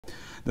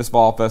This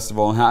fall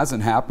festival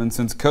hasn't happened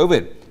since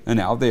COVID, and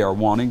now they are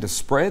wanting to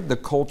spread the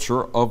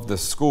culture of the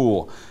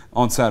school.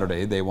 On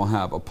Saturday, they will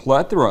have a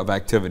plethora of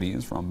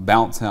activities from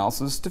bounce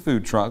houses to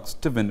food trucks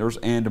to vendors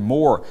and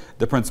more.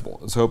 The principal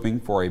is hoping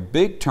for a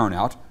big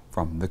turnout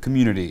from the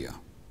community.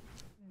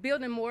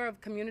 Building more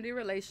of community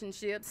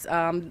relationships,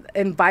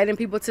 inviting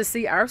people to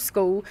see our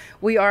school.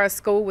 We are a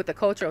school with a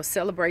culture of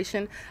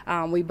celebration.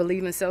 We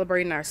believe in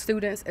celebrating our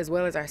students as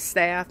well as our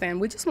staff, and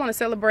we just want to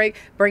celebrate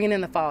bringing in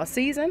the fall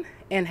season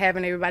and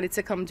having everybody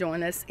to come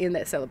join us in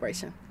that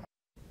celebration.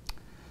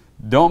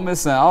 Don't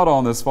miss out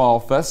on this fall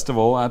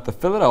festival at the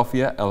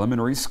Philadelphia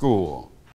Elementary School.